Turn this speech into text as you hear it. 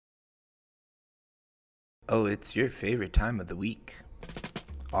Oh, it's your favorite time of the week.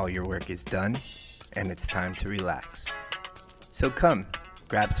 All your work is done, and it's time to relax. So come,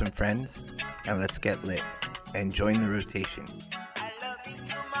 grab some friends, and let's get lit and join the rotation.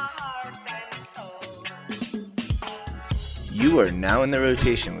 You are now in the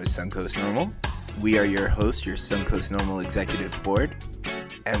rotation with Suncoast Normal. We are your host, your Suncoast Normal Executive Board,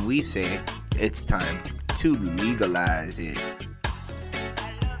 and we say it's time to legalize it.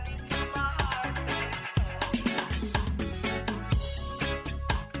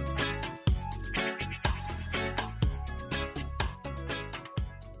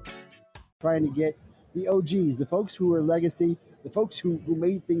 Trying to get the OGs, the folks who are legacy, the folks who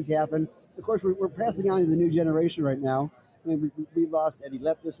made things happen. Of course, we're passing on to the new generation right now. I mean, we lost Eddie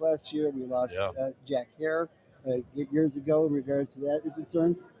Lepp this last year. We lost Jack Hare years ago in regards to that is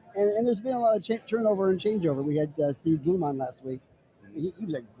concerned. And there's been a lot of turnover and changeover. We had Steve Bloom on last week. He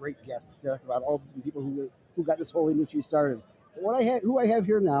was a great guest to talk about all the people who got this whole industry started. But who I have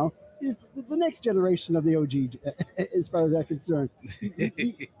here now is the next generation of the OG, as far as that's concerned.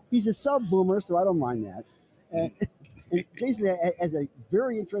 He's a sub-boomer, so I don't mind that. And Jason has a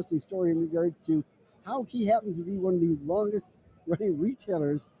very interesting story in regards to how he happens to be one of the longest-running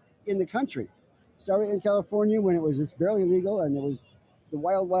retailers in the country. Started in California when it was just barely legal, and it was the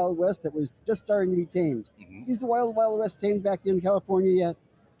Wild Wild West that was just starting to be tamed. Mm-hmm. Is the Wild Wild West tamed back in California yet?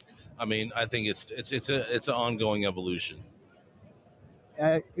 I mean, I think it's an ongoing evolution.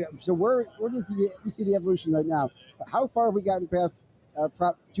 So where does you see the evolution right now? How far have we gotten past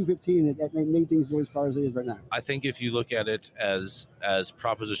Prop 215 that made things go as far as it is right now? I think if you look at it as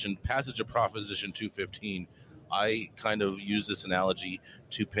passage of Proposition 215, I kind of use this analogy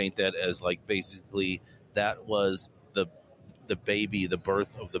to paint that as like basically that was the baby, the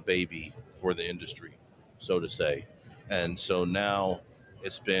birth of the baby for the industry, so to say. And so now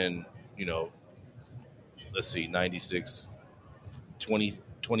it's been, 96,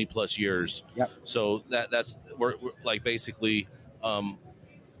 20 plus years. Yep. So that's we're like basically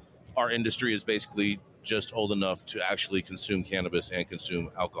our industry is basically just old enough to actually consume cannabis and consume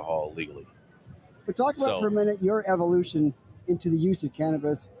alcohol legally. But talk about for a minute your evolution into the use of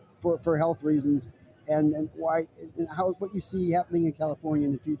cannabis for health reasons and why and what you see happening in California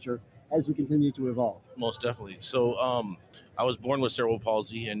in the future as we continue to evolve. Most definitely. So I was born with cerebral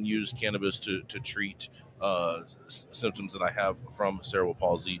palsy and used cannabis to treat symptoms that I have from cerebral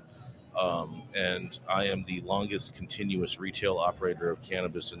palsy. And I am the longest continuous retail operator of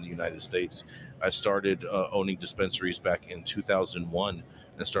cannabis in the United States. I started owning dispensaries back in 2001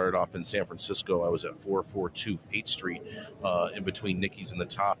 and started off in San Francisco. I was at 442 Haight Street, in between Nicky's and the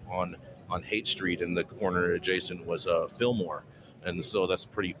Top on Haight Street, and the corner adjacent was Fillmore. And so that's a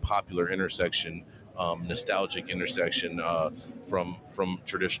pretty popular intersection, nostalgic intersection from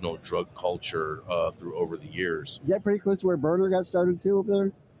traditional drug culture through over the years. Is that pretty close to where Berner got started too over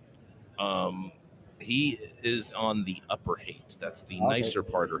there? He is on the upper Haight. That's the nicer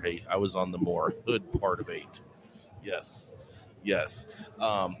part of Haight. I was on the more hood part of Haight. Yes.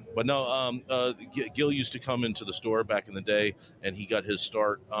 But no, Gil used to come into the store back in the day, and he got his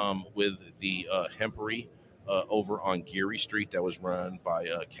start with the hempery over on Geary Street that was run by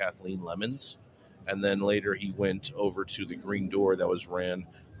Kathleen Lemons. And then later he went over to the Green Door that was ran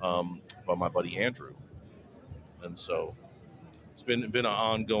by my buddy Andrew. And so it's been an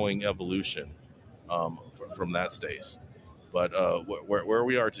ongoing evolution from that space. But where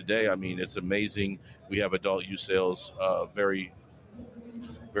we are today, I mean, it's amazing. We have adult use sales, very,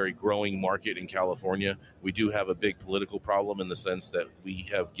 very growing market in California. We do have a big political problem in the sense that we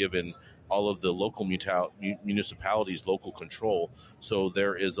have given all of the local municipalities local control. So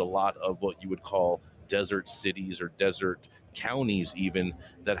there is a lot of what you would call desert cities or desert counties even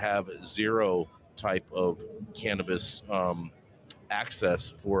that have zero type of cannabis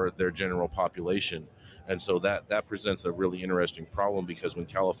access for their general population. And so that presents a really interesting problem because when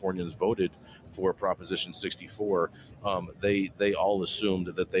Californians voted for Proposition 64, they all assumed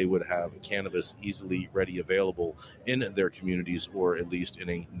that they would have cannabis easily ready available in their communities or at least in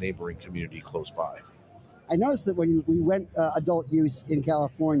a neighboring community close by. I noticed that when we went adult use in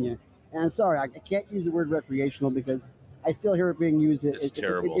California, and I'm sorry, I can't use the word recreational because I still hear it being used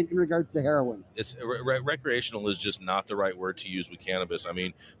in regards to heroin. It's recreational is just not the right word to use with cannabis. I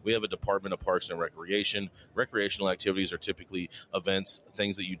mean, we have a Department of Parks and Recreation. Recreational activities are typically events,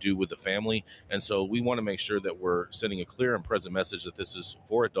 things that you do with the family. And so we want to make sure that we're sending a clear and present message that this is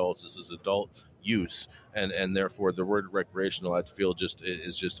for adults. This is adult use. And therefore, the word recreational, I feel,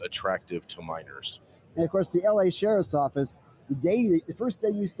 is just attractive to minors. And, of course, the L.A. Sheriff's Office, the first day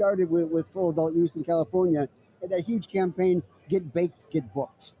you started with full adult use in California, that huge campaign, Get Baked, Get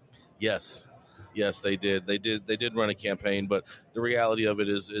Booked. Yes. Yes, they did. They did run a campaign, but the reality of it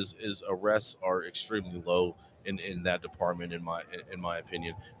is arrests are extremely low in that department, in my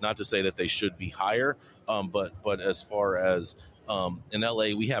opinion. Not to say that they should be higher, but as far as in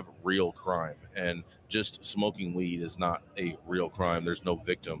LA, we have real crime, and just smoking weed is not a real crime. There's no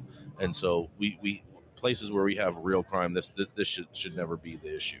victim, and so we places where we have real crime, this should never be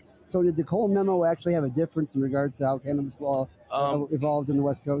the issue. So did the Cole memo actually have a difference in regards to how cannabis law evolved in the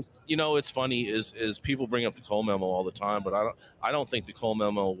West Coast? It's funny is people bring up the Cole memo all the time, but I don't think the Cole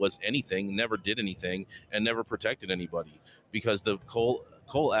memo was anything, never did anything, and never protected anybody, because the Cole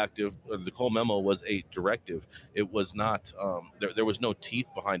memo was a directive. It was not there was no teeth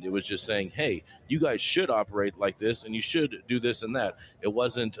behind it. It was just saying, hey, you guys should operate like this, and you should do this and that. It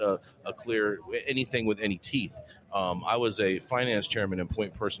wasn't a clear anything with any teeth. I was a finance chairman and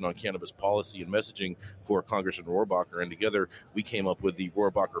point person on cannabis policy and messaging for Congressman Rohrabacher, and together we came up with the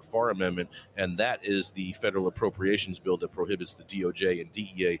Rohrabacher-Farr Amendment, and that is the federal appropriations bill that prohibits the DOJ and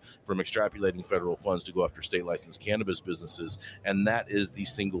DEA from extrapolating federal funds to go after state-licensed cannabis businesses, and that is the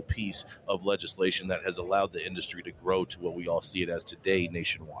single piece of legislation that has allowed the industry to grow to what we all see it as today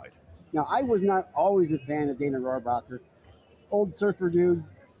nationwide. Now, I was not always a fan of Dana Rohrabacher. Old surfer dude,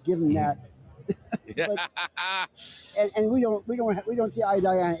 give him that. But, and we don't see eye to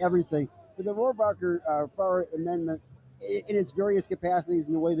eye on everything. But the Rohrabacher-Farr Amendment, in its various capacities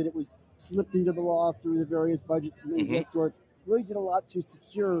and the way that it was slipped into the law through the various budgets and things of that sort, really did a lot to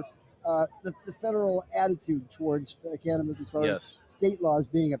secure the federal attitude towards cannabis as far as state laws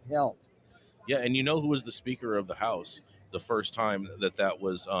being upheld. Yeah, and you know who was the Speaker of the House the first time that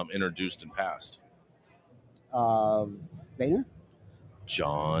was introduced and passed? Boehner?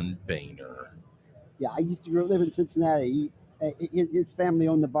 John Boehner. Yeah, I used to live in Cincinnati. His family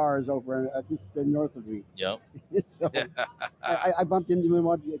owned the bars over just north of me. Yep. So I bumped into him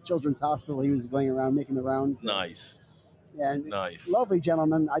at Children's Hospital. He was going around making the rounds. Nice. And nice. Lovely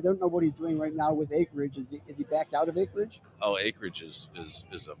gentleman. I don't know what he's doing right now with Acreage. Is he backed out of Acreage? Oh, Acreage is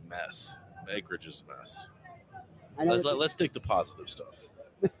a mess. Acreage is a mess. Let's take the positive stuff.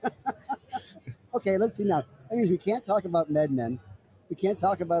 Okay, let's see now. That means we can't talk about MedMen. We can't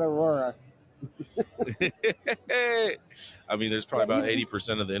talk about Aurora. I mean, there's probably about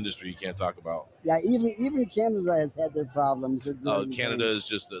 80% of the industry you can't talk about. Yeah, even Canada has had their problems. Canada is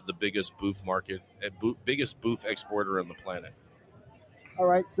just the biggest booth market, biggest booth exporter on the planet. All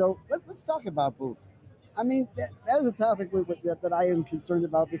right, so let's talk about booth. I mean, that is a topic that I am concerned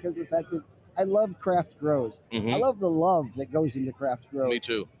about because of the fact that I love craft grows. I love the love that goes into craft grows. Me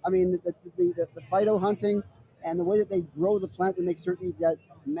too. I mean, the phyto hunting and the way that they grow the plant to make certain you've got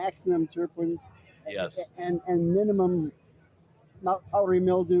maximum terpenes and minimum powdery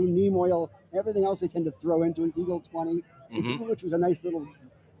mildew, neem oil, everything else they tend to throw into an Eagle 20, which was a nice little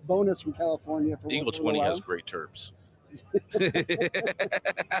bonus from California. Eagle 20 has great terps.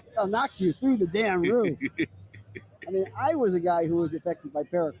 I'll knock you through the damn roof. I mean, I was a guy who was affected by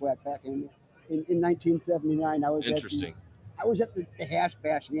paraquat back in 1979. I was at the hash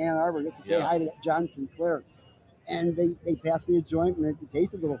bash in Ann Arbor just to say hi to John Sinclair. And they passed me a joint, and it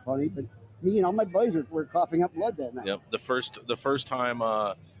tasted a little funny, but me and all my buddies were coughing up blood that night. Yep. The first time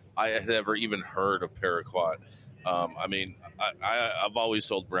I had ever even heard of paraquat. I mean, I've always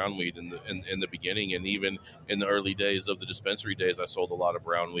sold brown weed in the beginning, and even in the early days of the dispensary days, I sold a lot of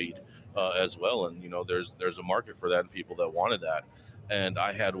brown weed as well. And there's a market for that and people that wanted that. And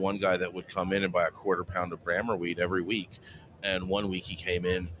I had one guy that would come in and buy a quarter pound of Brammer weed every week. And one week he came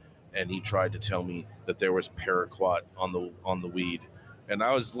in and he tried to tell me that there was paraquat on the weed. And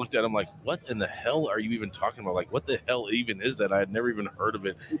I looked at him like, what in the hell are you even talking about? Like, what the hell even is that? I had never even heard of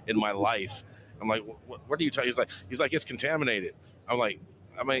it in my life. I'm like, what are you talking? He's like, it's contaminated. I'm like,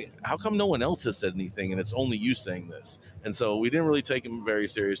 how come no one else has said anything and it's only you saying this? And so we didn't really take him very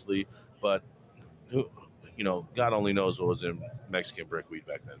seriously, but God only knows what was in Mexican brickweed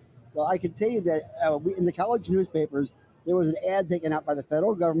back then. Well, I can tell you that in the college newspapers, there was an ad taken out by the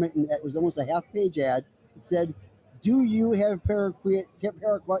federal government, and it was almost a half-page ad. It said, do you have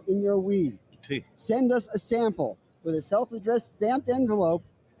paraquat in your weed? Send us a sample with a self-addressed stamped envelope,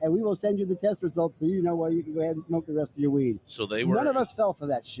 and we will send you the test results so you know where you can go ahead and smoke the rest of your weed. So none of us fell for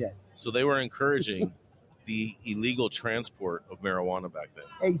that shit. So they were encouraging the illegal transport of marijuana back then.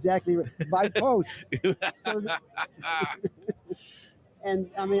 Exactly, by post.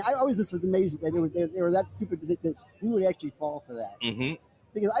 And I mean, I always just was amazed that they were that stupid that we would actually fall for that.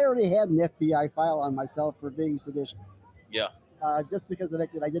 Because I already had an FBI file on myself for being seditious. Yeah. Just because of the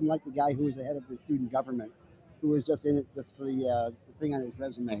fact that I didn't like the guy who was the head of the student government, who was just in it just for the thing on his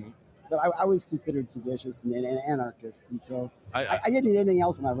resume. but I was considered seditious and an anarchist, and so I didn't need anything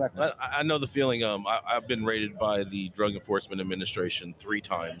else on my record. I know the feeling. I've been raided by the Drug Enforcement Administration 3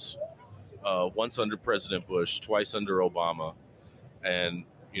 times, once under President Bush, twice under Obama, and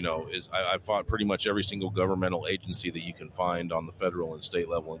I fought pretty much every single governmental agency that you can find on the federal and state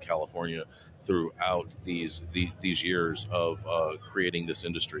level in California throughout these years of creating this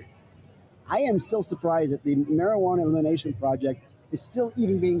industry. I am still surprised that the Marijuana Elimination Project is still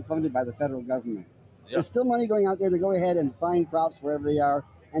even being funded by the federal government. Yeah. There's still money going out there to go ahead and find crops wherever they are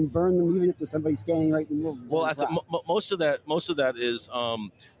and burn them, even if there's somebody standing right in the middle of the Well, I think most of that is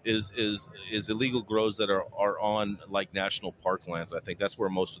illegal grows that are on like national park lands. I think that's where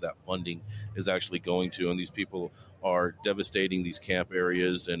most of that funding is actually going to, and these people are devastating these camp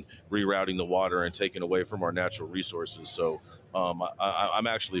areas and rerouting the water and taking away from our natural resources. So I'm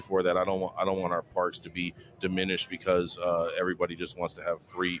actually for that. I don't want our parks to be diminished because everybody just wants to have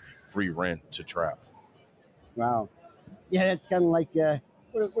free rent to trap. Wow, yeah, that's kind of like the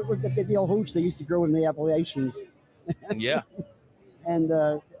old hooch they used to grow in the Appalachians. Yeah, and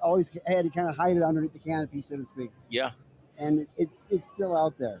always had to kind of hide it underneath the canopy, so to speak. Yeah, and it's still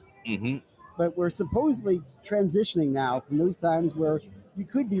out there. Mm-hmm. But we're supposedly transitioning now from those times where you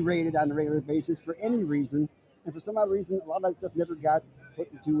could be raided on a regular basis for any reason, and for some odd reason, a lot of that stuff never got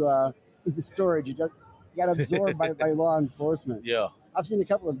put into storage. It just got absorbed by law enforcement. Yeah, I've seen a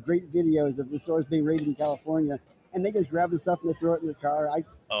couple of great videos of the stores being raided in California, and they just grab the stuff and they throw it in their car. I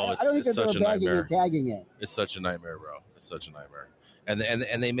don't think they're bagging and tagging it. It's such a nightmare, bro. It's such a nightmare. And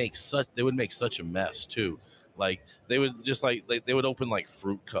they would make such a mess too. Like they would just they would open like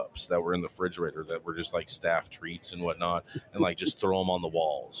fruit cups that were in the refrigerator that were just like staff treats and whatnot, and like just throw them on the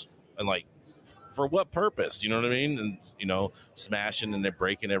walls. And like, for what purpose? You know what I mean? And smashing and they're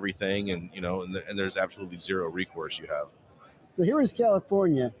breaking everything, and and there's absolutely zero recourse you have. So here is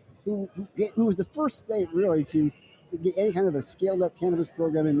California, who was the first state really to get any kind of a scaled-up cannabis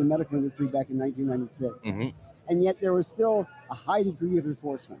program in the medical industry back in 1996. Mm-hmm. And yet there was still a high degree of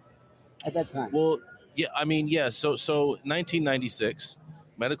enforcement at that time. Well, yeah, I mean, yeah. So 1996,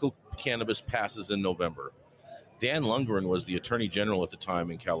 medical cannabis passes in November. Dan Lundgren was the attorney general at the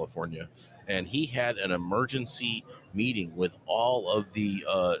time in California, and he had an emergency meeting with all of the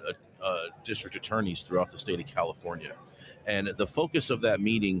district attorneys throughout the state of California. And the focus of that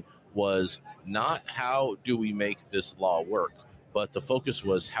meeting was not how do we make this law work, but the focus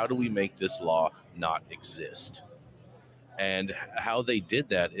was how do we make this law not exist. And how they did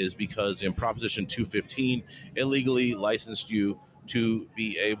that is because in Proposition 215, illegally licensed you to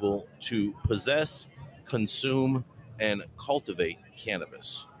be able to possess, consume, and cultivate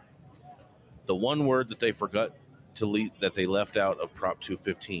cannabis. The one word that they forgot that they left out of Prop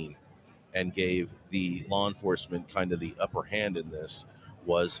 215 and gave the law enforcement kind of the upper hand in this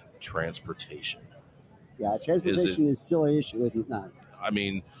was transportation. Yeah, transportation is still an issue, isn't it not? I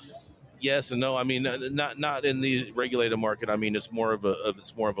mean, yes and no. I mean, not in the regulated market. I mean, it's more of a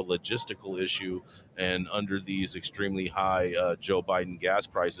logistical issue, and under these extremely high Joe Biden gas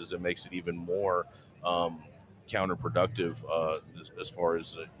prices, it makes it even more counterproductive as far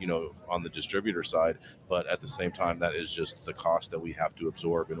as on the distributor side. But at the same time, that is just the cost that we have to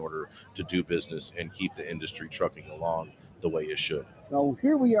absorb in order to do business and keep the industry trucking along the way it should. Well,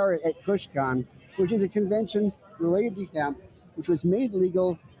 here we are at Kushcon, which is a convention related to hemp, which was made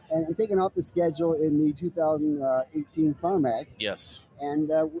legal and taken off the schedule in the 2018 Farm Act. Yes. And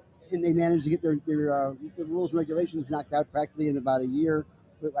they managed to get their rules and regulations knocked out practically in about a year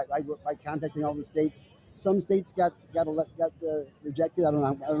by contacting all the states. Some states got rejected. I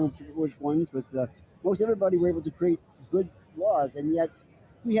don't know which ones, but most everybody were able to create good laws, and yet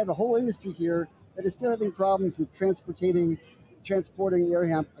we have a whole industry here that is still having problems with transporting their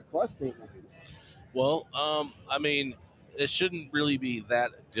hemp across state lines. Well, I mean, it shouldn't really be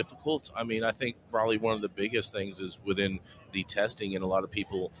that difficult. I mean, I think probably one of the biggest things is within the testing and a lot of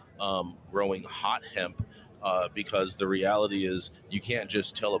people growing hot hemp. Because the reality is you can't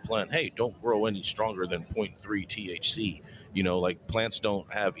just tell a plant, hey, don't grow any stronger than 0.3 THC. Like plants don't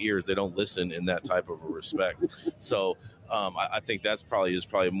have ears. They don't listen in that type of a respect. So I think that's probably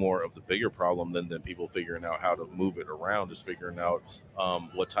more of the bigger problem than people figuring out how to move it around, is figuring out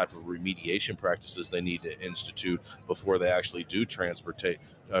what type of remediation practices they need to institute before they actually do transport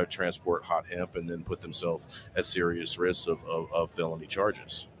hot hemp and then put themselves at serious risk of felony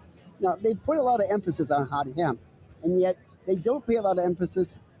charges. Now, they put a lot of emphasis on hot hemp, and yet they don't pay a lot of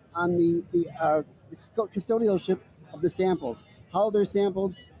emphasis on the custodialship of the samples, how they're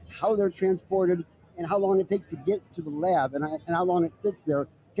sampled, how they're transported, and how long it takes to get to the lab, and how long it sits there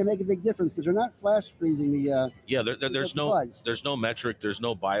can make a big difference because they're not flash freezing the. There's no metric, there's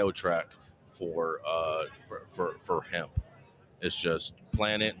no biotrack for hemp. It's just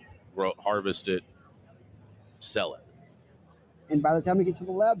plant it, grow, harvest it, sell it. And by the time we get to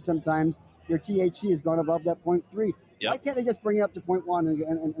the lab, sometimes your THC has gone above that 0.3. Yep. Why can't they just bring it up to 0.1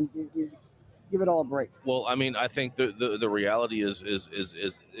 and give it all a break? Well, I mean, I think the reality is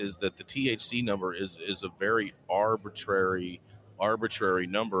that the THC number is a very arbitrary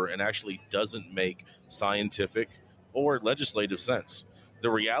number and actually doesn't make scientific or legislative sense.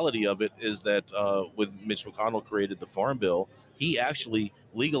 The reality of it is that when Mitch McConnell created the Farm Bill, he actually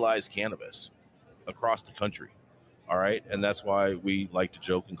legalized cannabis across the country. All right. And that's why we like to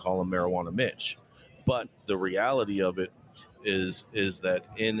joke and call him Marijuana Mitch. But the reality of it is that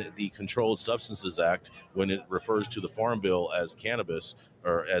in the Controlled Substances Act, when it refers to the Farm Bill as cannabis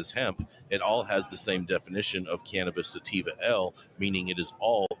or as hemp, it all has the same definition of cannabis sativa L, meaning it is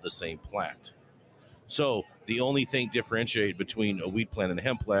all the same plant. So the only thing differentiate between a weed plant and a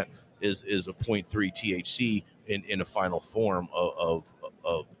hemp plant is a 0.3 THC in a final form of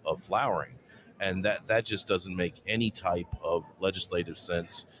flowering. And that just doesn't make any type of legislative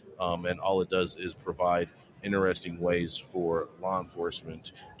sense. And all it does is provide interesting ways for law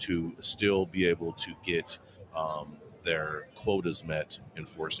enforcement to still be able to get their quotas met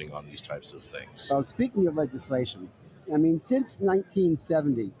enforcing on these types of things. Well, speaking of legislation, I mean, since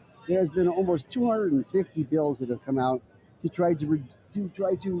 1970, there has been almost 250 bills that have come out to try to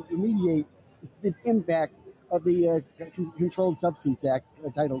remediate the impact of the Controlled Substance Act,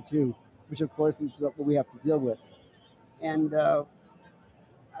 Title II, which of course is what we have to deal with. And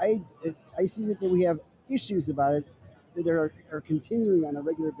I see that we have issues about it that are continuing on a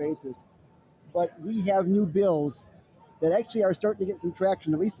regular basis, but we have new bills that actually are starting to get some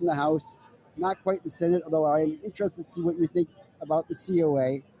traction, at least in the House, not quite the Senate, although I am interested to see what you think about the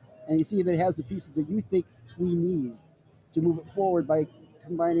COA, and you see if it has the pieces that you think we need to move it forward by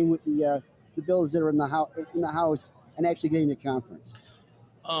combining with the bills that are in the House and actually getting to conference.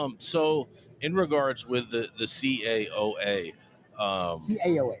 So in regards with the CAOA, I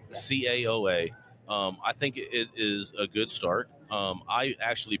think it is a good start. I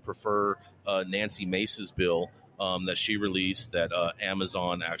actually prefer Nancy Mace's bill that she released that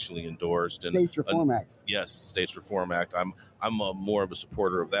Amazon actually endorsed. And, States Reform Act. Yes, States Reform Act. I'm more of a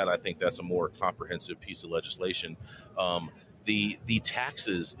supporter of that. I think that's a more comprehensive piece of legislation. The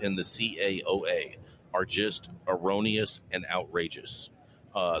taxes in the CAOA are just erroneous and outrageous.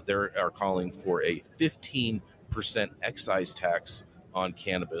 They are calling for a 15% excise tax on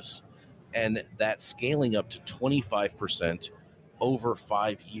cannabis, and that scaling up to 25% over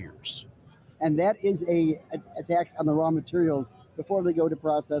 5 years. And that is a tax on the raw materials before they go to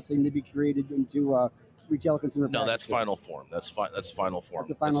processing to be created into retail consumer. No, that's final form. That's final form.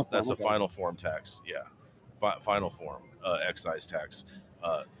 That's a final form. That's a final form tax. Yeah, final form excise tax,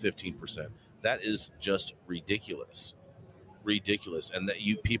 15%. That is just ridiculous, and that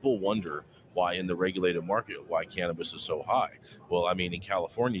people wonder why in the regulated market why cannabis is so high. Well, I mean, in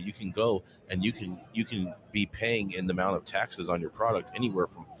California, you can go and you can be paying in the amount of taxes on your product anywhere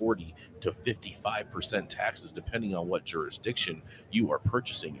from 40 to 55% taxes, depending on what jurisdiction you are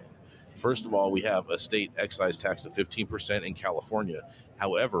purchasing in. First of all, we have a state excise tax of 15% in California.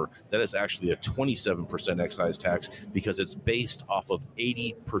 However, that is actually a 27% excise tax because it's based off of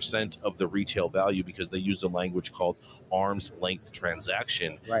 80% of the retail value because they used a language called arm's length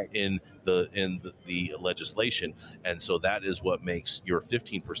transaction in the legislation. And so that is what makes your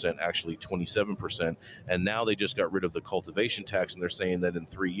 15% actually 27%. And now they just got rid of the cultivation tax, and they're saying that in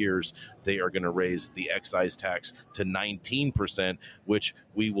 3 years they are going to raise the excise tax to 19%, which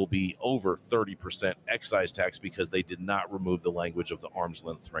we will be over 30% excise tax because they did not remove the language of the arm's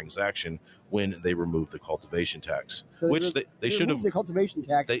length transaction when they removed the cultivation tax, so which they should have. The cultivation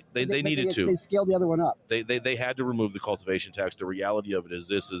tax. They needed to. They scaled the other one up. They had to remove the cultivation tax. The reality of it is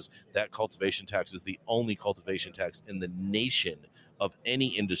that cultivation tax is the only cultivation tax in the nation of any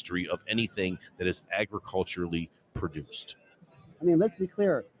industry of anything that is agriculturally produced. I mean, let's be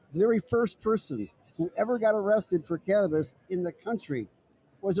clear. The very first person who ever got arrested for cannabis in the country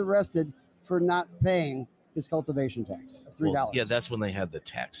was arrested for not paying his cultivation tax of $3. Well, yeah, that's when they had the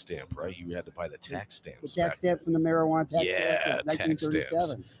tax stamp, right? You had to buy the tax stamp. The tax stamp from the marijuana tax stamp of 1937.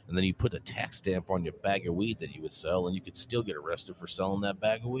 Stamps. And then you put a tax stamp on your bag of weed that you would sell, and you could still get arrested for selling that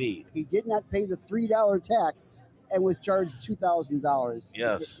bag of weed. He did not pay the $3 tax and was charged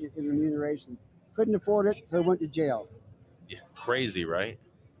 $2,000 in remuneration. Couldn't afford it, so he went to jail. Yeah, crazy, right?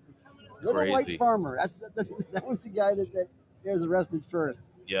 Little white farmer. That was the guy that was arrested first.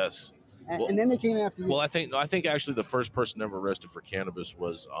 Yes. And then they came after you. Well, I think actually the first person ever arrested for cannabis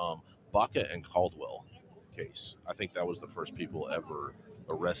was Baca and Caldwell case. I think that was the first people ever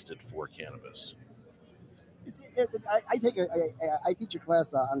arrested for cannabis. I teach a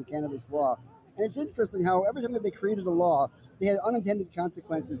class on cannabis law, and it's interesting how every time that they created a law, they had unintended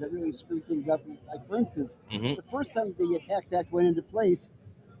consequences that really screwed things up. Like, for instance, the first time the Tax Act went into place,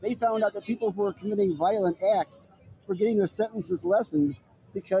 they found out that people who were committing violent acts were getting their sentences lessened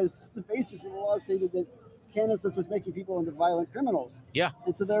because the basis of the law stated that cannabis was making people into violent criminals. Yeah,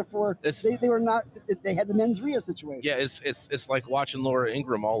 and so therefore they were not. They had the mens rea situation. Yeah, it's like watching Laura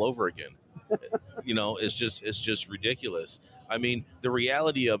Ingraham all over again. It's just ridiculous. I mean, the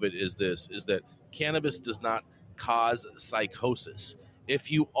reality of it is that cannabis does not cause psychosis.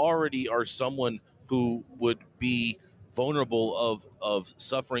 If you already are someone who would be vulnerable of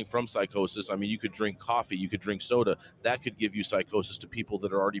suffering from psychosis, I mean, you could drink coffee, you could drink soda, that could give you psychosis to people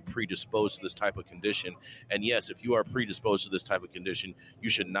that are already predisposed to this type of condition. And yes, if you are predisposed to this type of condition, you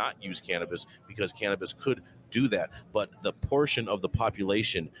should not use cannabis because cannabis could do that. But the portion of the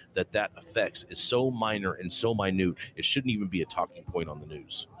population that affects is so minor and so minute, it shouldn't even be a talking point on the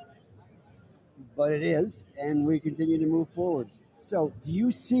news. But it is, and we continue to move forward. So do you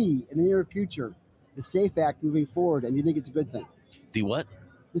see in the near future the SAFE Act moving forward, and you think it's a good thing? The what?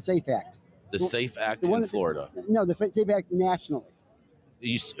 The SAFE Act. The SAFE Act in Florida. No, the SAFE Act nationally.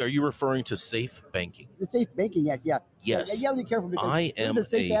 Are you referring to safe banking? The Safe Banking Act, yeah. Yes. You got to be careful because there's a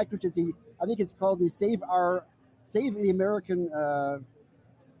SAFE Act, which is I think it's called the Save the American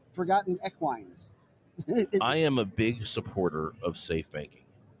Forgotten Equines. I am a big supporter of safe banking.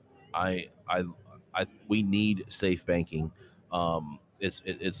 We need safe banking.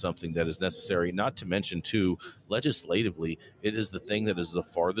 It's something that is necessary, not to mention, too, legislatively, it is the thing that is the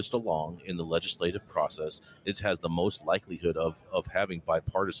farthest along in the legislative process. It has the most likelihood of having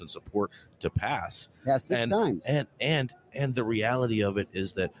bipartisan support to pass. Yeah, six times. And the reality of it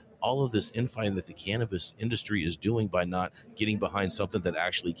is that all of this infighting that the cannabis industry is doing by not getting behind something that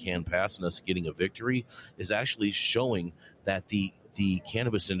actually can pass and us getting a victory is actually showing that the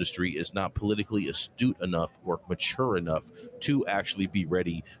cannabis industry is not politically astute enough or mature enough to actually be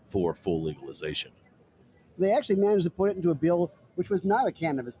ready for full legalization. They actually managed to put it into a bill which was not a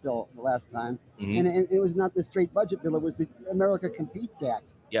cannabis bill the last time, and it was not the straight budget bill. It was the America Competes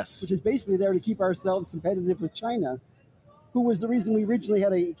Act, yes, which is basically there to keep ourselves competitive with China, who was the reason we originally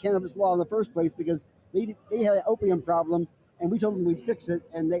had a cannabis law in the first place, because they had an opium problem, and we told them we'd fix it,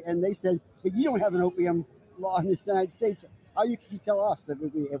 and they said, but you don't have an opium law in the United States. How can you tell us that we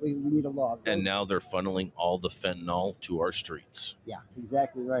need a law? So, and now they're funneling all the fentanyl to our streets. Yeah,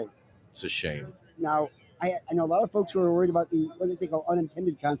 exactly right. It's a shame. Now, I know a lot of folks who are worried about what they call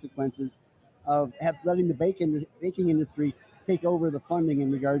unintended consequences of letting the baking industry take over the funding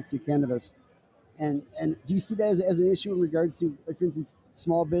in regards to cannabis. And do you see that as an issue in regards to, for instance,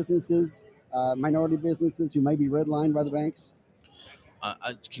 small businesses, minority businesses who might be redlined by the banks?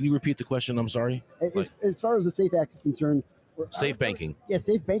 Can you repeat the question? I'm sorry. As far as the SAFE Act is concerned. Safe banking. Yeah,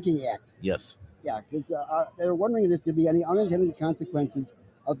 Safe Banking Act. Yes. Yeah, because they're wondering if there's going to be any unintended consequences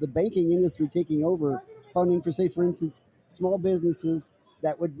of the banking industry taking over funding for, say, for instance, small businesses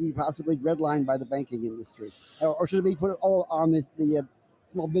that would be possibly redlined by the banking industry. Or should it be put all on the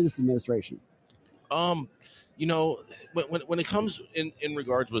Small Business Administration? When it comes in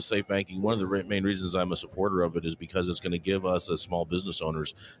regards with safe banking, one of the main reasons I'm a supporter of it is because it's going to give us as small business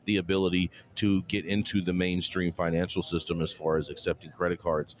owners the ability to get into the mainstream financial system as far as accepting credit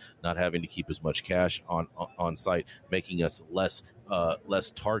cards, not having to keep as much cash on site, making us less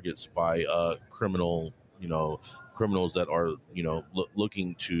targets by criminals that are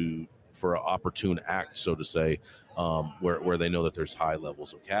looking for an opportune act, so to say, where they know that there's high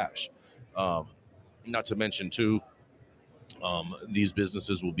levels of cash. Not to mention, too, these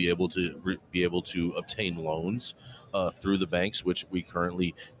businesses will be able to obtain loans through the banks, which we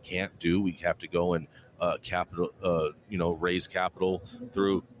currently can't do. We have to go and raise capital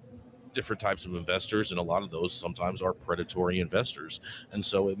through different types of investors, and a lot of those sometimes are predatory investors, and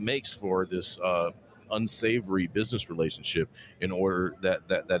so it makes for this unsavory business relationship in order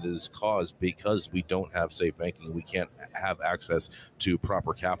that is caused because we don't have safe banking. We can't have access to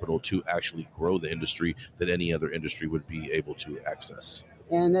proper capital to actually grow the industry that any other industry would be able to access.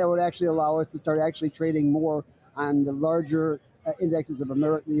 And that would actually allow us to start actually trading more on the larger indexes of the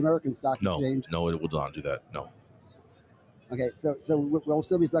American Stock Exchange. No, it will not do that. No. Okay, so we'll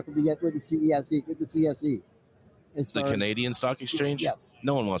still be stuck with the CSE. The Canadian Stock Exchange? Yes.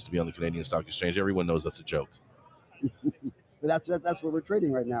 No one wants to be on the Canadian Stock Exchange. Everyone knows that's a joke. But that's where we're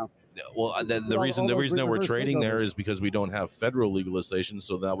trading right now. Well, the reason that we're trading there is because we don't have federal legalization,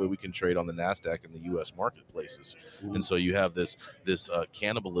 so that way we can trade on the NASDAQ and the U.S. marketplaces. Mm-hmm. And so you have this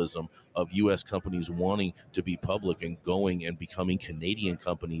cannibalism of U.S. companies wanting to be public and going and becoming Canadian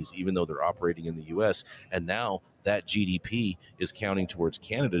companies, even though they're operating in the U.S. And now that GDP is counting towards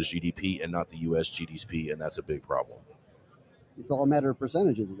Canada's GDP and not the U.S. GDP, and that's a big problem. It's all a matter of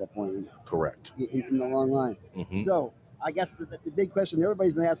percentages at that point. Correct. In the long line. Mm-hmm. So I guess the big question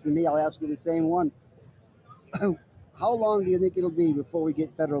everybody's been asking me, I'll ask you the same one. How long do you think it'll be before we get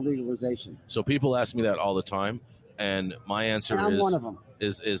federal legalization? So people ask me that all the time, and my answer I'm one of them.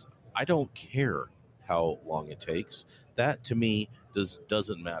 is I don't care how long it takes. That to me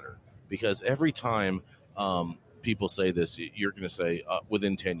doesn't matter, because every time people say this, you're going to say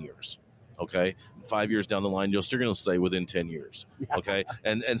within 10 years. Okay, 5 years down the line, you're still going to say within 10 years. Okay,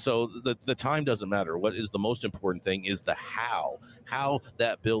 and so the time doesn't matter. What is the most important thing is the how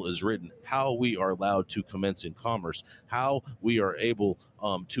that bill is written, how we are allowed to commence in commerce, how we are able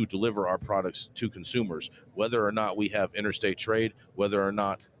to deliver our products to consumers, whether or not we have interstate trade, whether or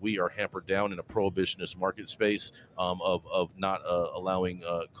not we are hampered down in a prohibitionist market space of not allowing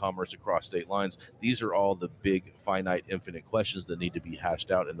commerce across state lines. These are all the big, finite, infinite questions that need to be hashed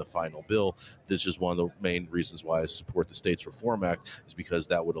out in the final bill. This is one of the main reasons why I support the States Reform Act, is because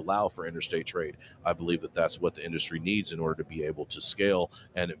that would allow for interstate trade. I believe that that's what the industry needs in order to be able to scale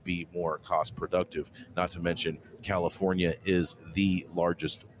and be more cost productive. Not to mention, California is the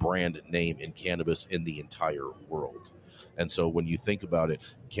largest brand name in cannabis in the entire world. And so when you think about it,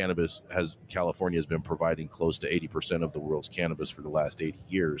 California has been providing close to 80% of the world's cannabis for the last 80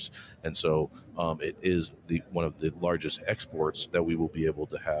 years. And so it is one of the largest exports that we will be able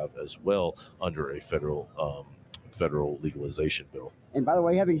to have as well under a federal legalization bill. And by the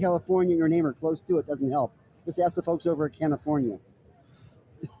way, having California in your name or close to it doesn't help. Just ask the folks over at California.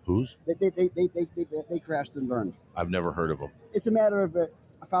 Whose? They crashed and burned. I've never heard of them. It's a matter of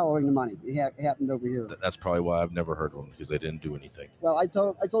following the money. It happened over here. That's probably why I've never heard of them, because they didn't do anything. Well, I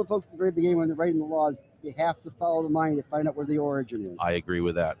told folks at the very beginning when they're writing the laws, you have to follow the money to find out where the origin is. I agree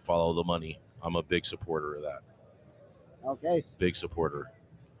with that. Follow the money. I'm a big supporter of that. Okay. Big supporter.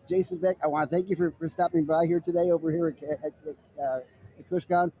 Jason Beck, I want to thank you for stopping by here today over here at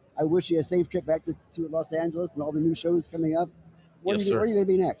Kushcon. I wish you a safe trip back to Los Angeles and all the new shows coming up. Where are you going to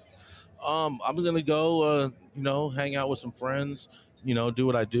be next? I'm going to go, hang out with some friends, do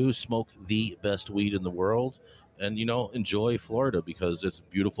what I do, smoke the best weed in the world, and, enjoy Florida, because it's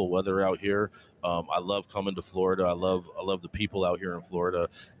beautiful weather out here. I love coming to Florida. I love the people out here in Florida,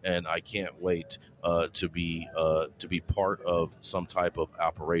 and I can't wait to be part of some type of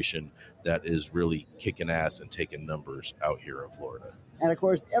operation that is really kicking ass and taking numbers out here in Florida. And of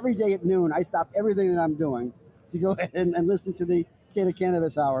course, every day at noon, I stop everything that I'm doing to go ahead and listen to the State of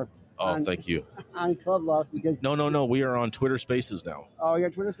Cannabis Hour. Thank you. On Club Loft, because no, we are on Twitter Spaces now. Oh, you're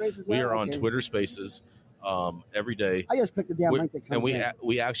on Twitter Spaces now? We are on Twitter Spaces every day. I just clicked the damn link that comes in. And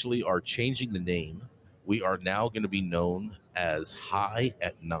we actually are changing the name. We are now going to be known as High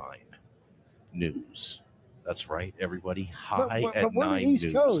at 9 News. That's right, everybody. High at 9 News. But we're the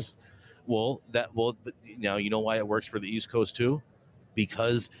East Coast. Well, now you know why it works for the East Coast too?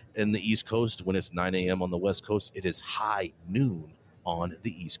 Because in the East Coast, when it's 9 a.m. on the West Coast, it is high noon on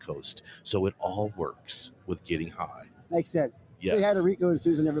the East Coast. So it all works with getting high. Makes sense. Yes. Say hi to Rico and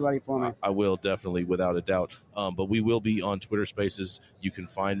Susan, everybody, for me. I will, definitely, without a doubt. But we will be on Twitter Spaces. You can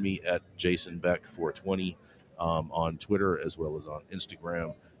find me at Jason Beck 420 on Twitter as well as on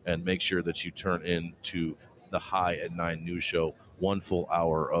Instagram. And make sure that you turn in to the High at 9 News Show, 1 full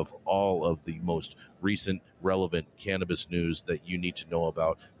hour of all of the most recent, relevant cannabis news that you need to know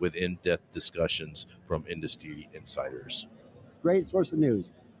about, with in-depth discussions from industry insiders. Great source of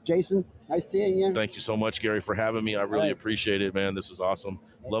news. Jason, nice seeing you. Thank you so much, Gary, for having me. I really appreciate it, man. This is awesome.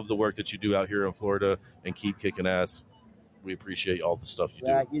 Love the work that you do out here in Florida, and keep kicking ass. We appreciate all the stuff you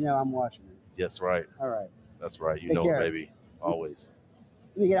do. I'm watching it. That's right. All right. That's right. You Take know, care. Baby. Always.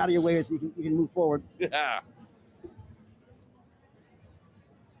 Let me get out of your way so you can move forward. Yeah.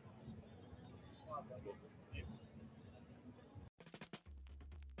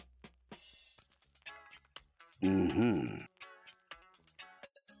 Mm-hmm.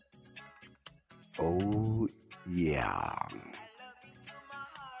 Oh, yeah.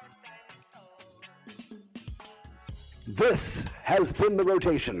 This has been The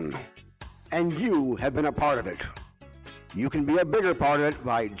Rotation, and you have been a part of it. You can be a bigger part of it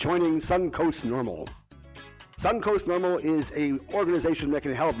by joining Suncoast Normal. Suncoast Normal is an organization that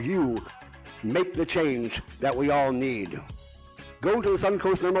can help you make the change that we all need. Go to the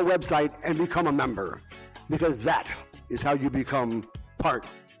Suncoast Normal website and become a member, because that is how you become part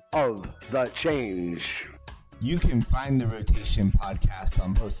of the change. You can find the Rotation podcast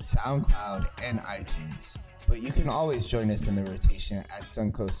on both SoundCloud and iTunes, but you can always join us in the rotation at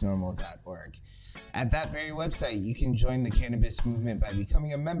suncoastnormal.org. At that very website, you can join the cannabis movement by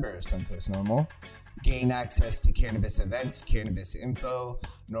becoming a member of Suncoast Normal, gain access to cannabis events, cannabis info,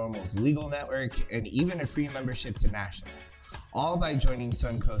 Normal's legal network, and even a free membership to National, all by joining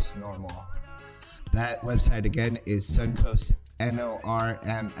Suncoast Normal. That website again is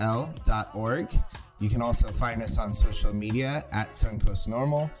suncoastnorml.org. You can also find us on social media at Suncoast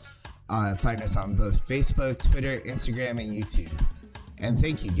Normal. Find us on both Facebook, Twitter, Instagram, and YouTube. And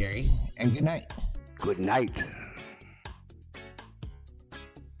thank you, Gary, and good night. Good night.